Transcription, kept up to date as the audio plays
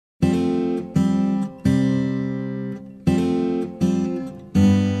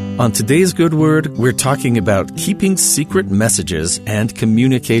On today's Good Word, we're talking about keeping secret messages and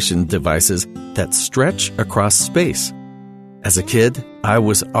communication devices that stretch across space. As a kid, I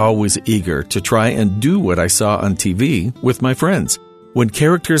was always eager to try and do what I saw on TV with my friends. When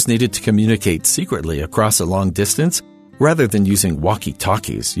characters needed to communicate secretly across a long distance, rather than using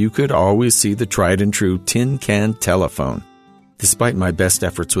walkie-talkies, you could always see the tried-and-true tin can telephone. Despite my best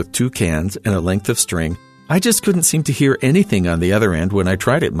efforts with 2 cans and a length of string, I just couldn't seem to hear anything on the other end when I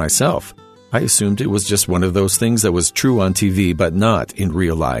tried it myself. I assumed it was just one of those things that was true on TV but not in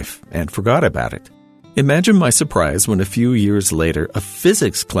real life, and forgot about it. Imagine my surprise when a few years later a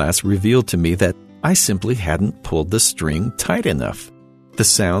physics class revealed to me that I simply hadn't pulled the string tight enough. The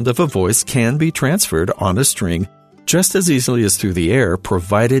sound of a voice can be transferred on a string just as easily as through the air,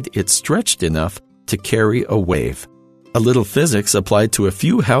 provided it's stretched enough to carry a wave. A little physics applied to a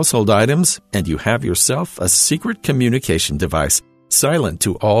few household items, and you have yourself a secret communication device, silent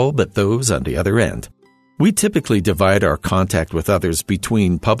to all but those on the other end. We typically divide our contact with others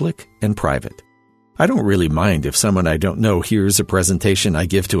between public and private. I don't really mind if someone I don't know hears a presentation I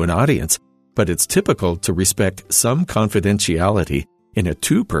give to an audience, but it's typical to respect some confidentiality in a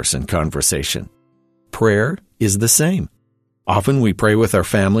 2-person conversation. Prayer is the same. Often we pray with our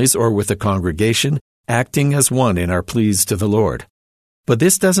families or with a congregation, acting as one in our pleas to the Lord. But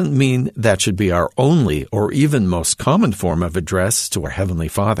this doesn't mean that should be our only or even most common form of address to our Heavenly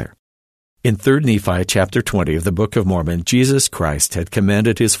Father. In 3 Nephi chapter 20 of the Book of Mormon, Jesus Christ had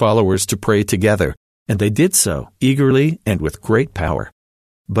commanded his followers to pray together, and they did so eagerly and with great power.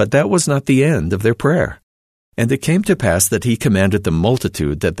 But that was not the end of their prayer. And it came to pass that he commanded the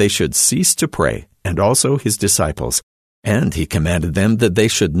multitude that they should cease to pray, and also his disciples. And he commanded them that they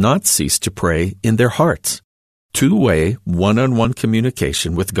should not cease to pray in their hearts. 2-way, one-on-one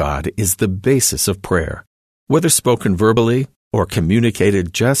communication with God is the basis of prayer, whether spoken verbally or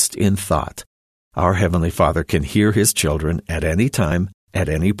communicated just in thought. Our Heavenly Father can hear his children at any time, at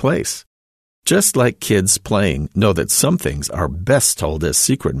any place. Just like kids playing know that some things are best told as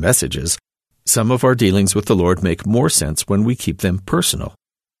secret messages, some of our dealings with the Lord make more sense when we keep them personal.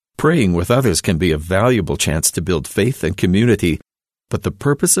 Praying with others can be a valuable chance to build faith and community, but the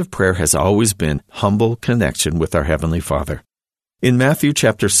purpose of prayer has always been humble connection with our Heavenly Father. In Matthew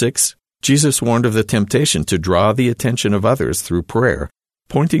chapter 6, Jesus warned of the temptation to draw the attention of others through prayer,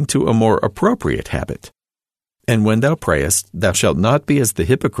 pointing to a more appropriate habit. And when thou prayest, thou shalt not be as the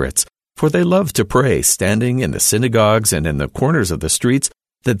hypocrites, for they love to pray, standing in the synagogues and in the corners of the streets,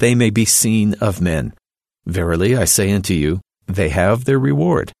 that they may be seen of men. Verily I say unto you, they have their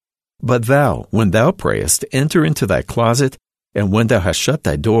reward. But thou, when thou prayest, enter into thy closet, and when thou hast shut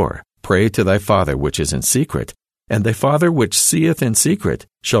thy door, pray to thy Father which is in secret, and thy Father which seeth in secret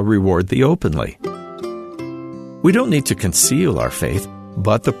shall reward thee openly. We don't need to conceal our faith,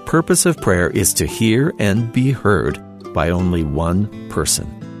 but the purpose of prayer is to hear and be heard by only one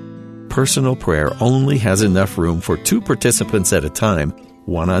person. Personal prayer only has enough room for 2 participants at a time,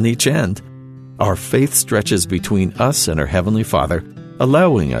 one on each end. Our faith stretches between us and our Heavenly Father,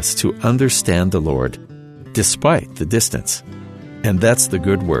 allowing us to understand the Lord, despite the distance. And that's the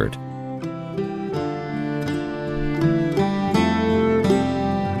Good Word.